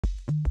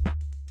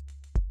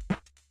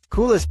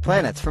Coolest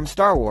planets from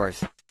Star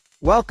Wars.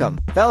 Welcome,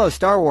 fellow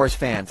Star Wars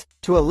fans,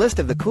 to a list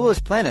of the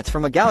coolest planets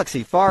from a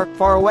galaxy far,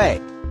 far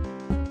away.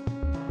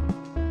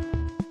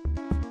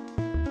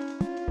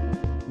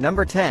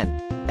 Number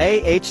 10.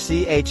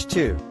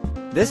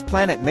 Ahch-2. This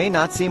planet may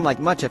not seem like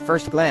much at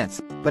first glance,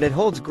 but it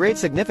holds great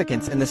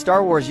significance in the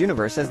Star Wars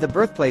universe as the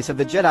birthplace of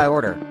the Jedi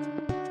Order.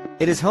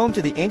 It is home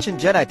to the ancient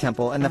Jedi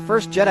Temple and the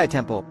first Jedi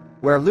Temple,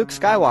 where Luke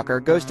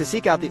Skywalker goes to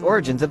seek out the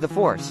origins of the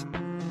Force.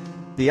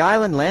 The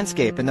island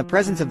landscape and the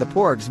presence of the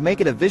Porgs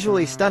make it a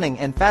visually stunning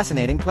and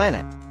fascinating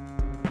planet.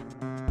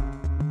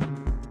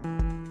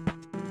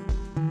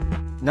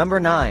 Number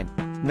 9.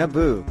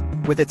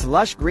 Naboo. With its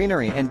lush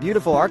greenery and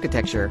beautiful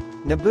architecture,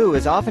 Naboo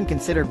is often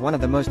considered one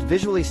of the most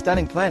visually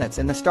stunning planets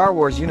in the Star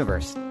Wars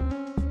universe.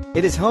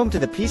 It is home to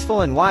the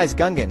peaceful and wise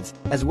Gungans,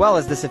 as well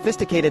as the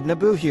sophisticated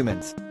Naboo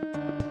humans.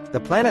 The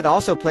planet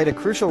also played a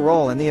crucial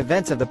role in the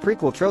events of the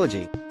prequel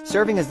trilogy,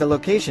 serving as the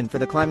location for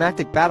the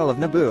climactic Battle of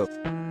Naboo.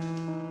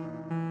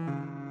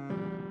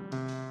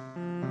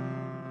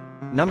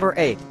 Number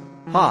 8.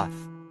 Hoth.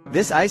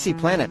 This icy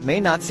planet may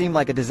not seem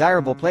like a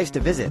desirable place to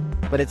visit,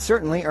 but it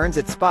certainly earns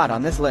its spot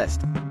on this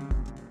list.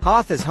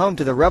 Hoth is home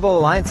to the Rebel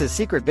Alliance's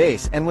secret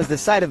base and was the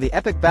site of the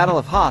epic Battle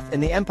of Hoth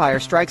in The Empire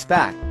Strikes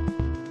Back.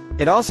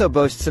 It also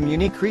boasts some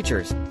unique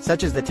creatures,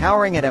 such as the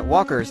towering AT-AT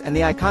walkers and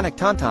the iconic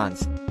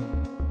Tauntauns.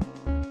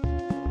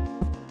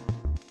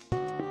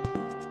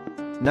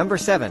 Number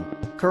 7.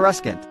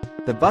 Coruscant.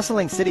 The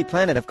bustling city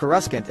planet of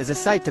Coruscant is a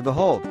sight to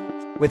behold.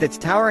 With its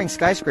towering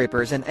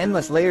skyscrapers and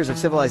endless layers of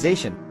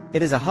civilization,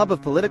 it is a hub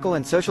of political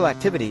and social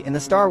activity in the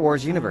Star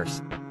Wars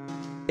universe.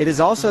 It is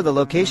also the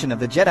location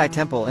of the Jedi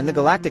Temple and the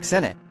Galactic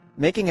Senate,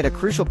 making it a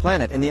crucial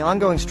planet in the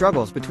ongoing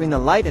struggles between the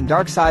light and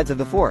dark sides of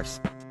the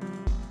Force.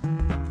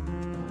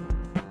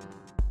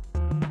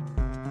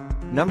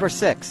 Number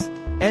 6.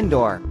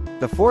 Endor.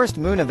 The forest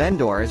moon of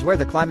Endor is where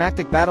the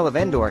climactic Battle of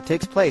Endor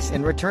takes place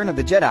in Return of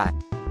the Jedi.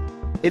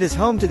 It is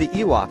home to the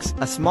Ewoks,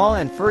 a small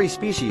and furry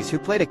species who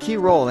played a key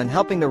role in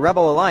helping the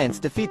Rebel Alliance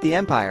defeat the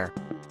Empire.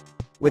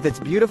 With its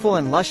beautiful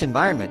and lush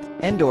environment,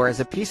 Endor is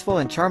a peaceful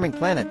and charming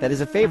planet that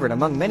is a favorite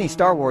among many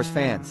Star Wars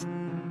fans.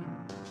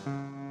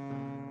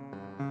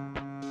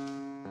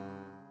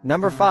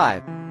 Number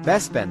 5.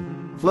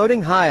 Bespin.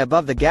 Floating high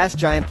above the gas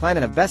giant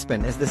planet of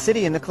Bespin is the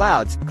city in the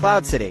clouds,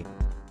 Cloud City.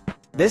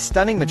 This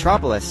stunning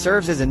metropolis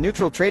serves as a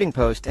neutral trading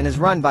post and is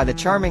run by the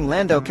charming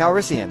Lando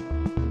Calrissian.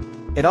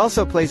 It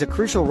also plays a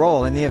crucial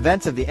role in the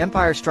events of The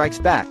Empire Strikes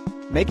Back,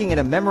 making it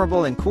a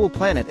memorable and cool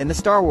planet in the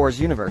Star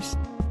Wars universe.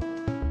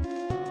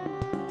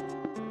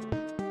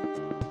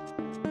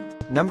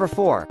 Number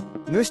 4.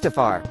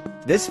 Mustafar.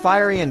 This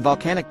fiery and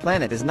volcanic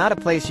planet is not a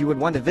place you would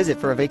want to visit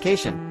for a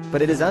vacation,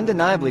 but it is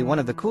undeniably one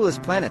of the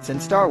coolest planets in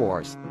Star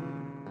Wars.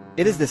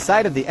 It is the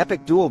site of the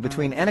epic duel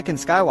between Anakin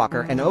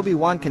Skywalker and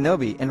Obi-Wan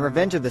Kenobi in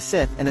Revenge of the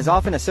Sith and is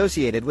often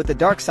associated with the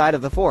dark side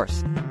of the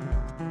Force.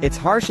 Its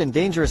harsh and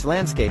dangerous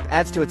landscape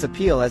adds to its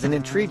appeal as an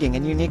intriguing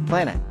and unique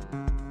planet.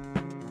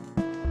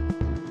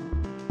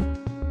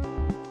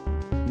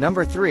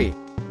 Number 3.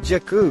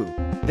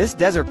 Jakku. This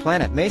desert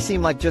planet may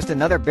seem like just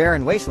another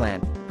barren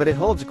wasteland, but it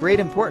holds great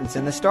importance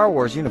in the Star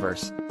Wars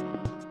universe.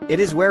 It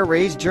is where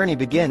Rey's journey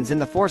begins in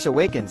The Force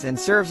Awakens and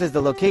serves as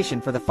the location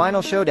for the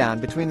final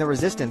showdown between the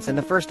Resistance and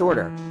the First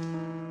Order.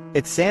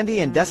 Its sandy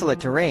and desolate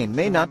terrain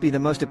may not be the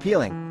most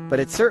appealing, but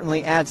it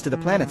certainly adds to the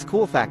planet's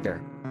cool factor.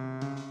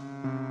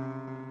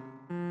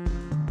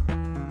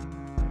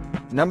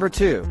 Number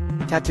 2.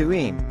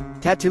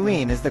 Tatooine.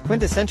 Tatooine is the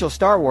quintessential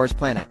Star Wars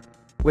planet.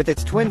 With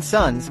its twin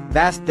suns,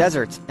 vast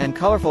deserts, and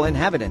colorful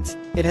inhabitants,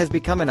 it has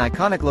become an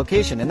iconic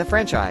location in the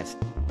franchise.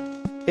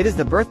 It is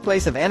the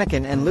birthplace of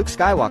Anakin and Luke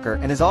Skywalker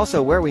and is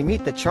also where we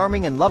meet the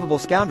charming and lovable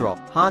scoundrel,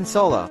 Han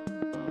Solo.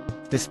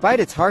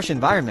 Despite its harsh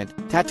environment,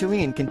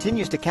 Tatooine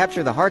continues to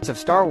capture the hearts of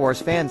Star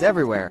Wars fans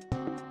everywhere.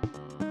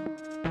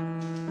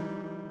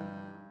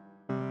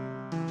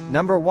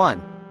 Number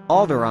 1.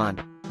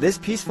 Alderaan. This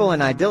peaceful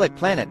and idyllic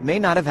planet may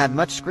not have had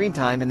much screen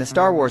time in the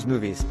Star Wars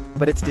movies,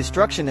 but its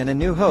destruction in A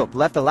New Hope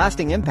left a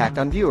lasting impact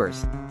on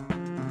viewers.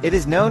 It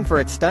is known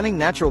for its stunning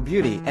natural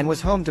beauty and was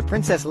home to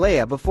Princess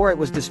Leia before it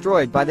was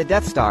destroyed by the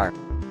Death Star.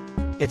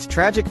 Its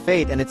tragic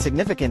fate and its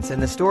significance in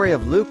the story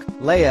of Luke,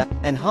 Leia,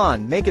 and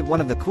Han make it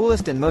one of the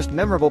coolest and most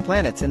memorable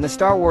planets in the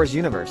Star Wars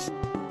universe.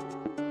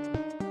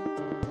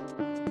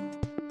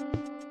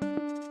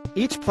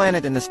 Each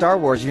planet in the Star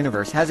Wars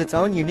universe has its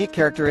own unique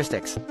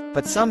characteristics,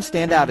 but some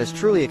stand out as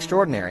truly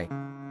extraordinary.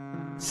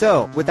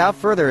 So, without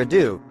further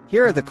ado,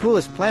 here are the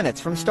coolest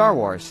planets from Star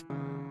Wars.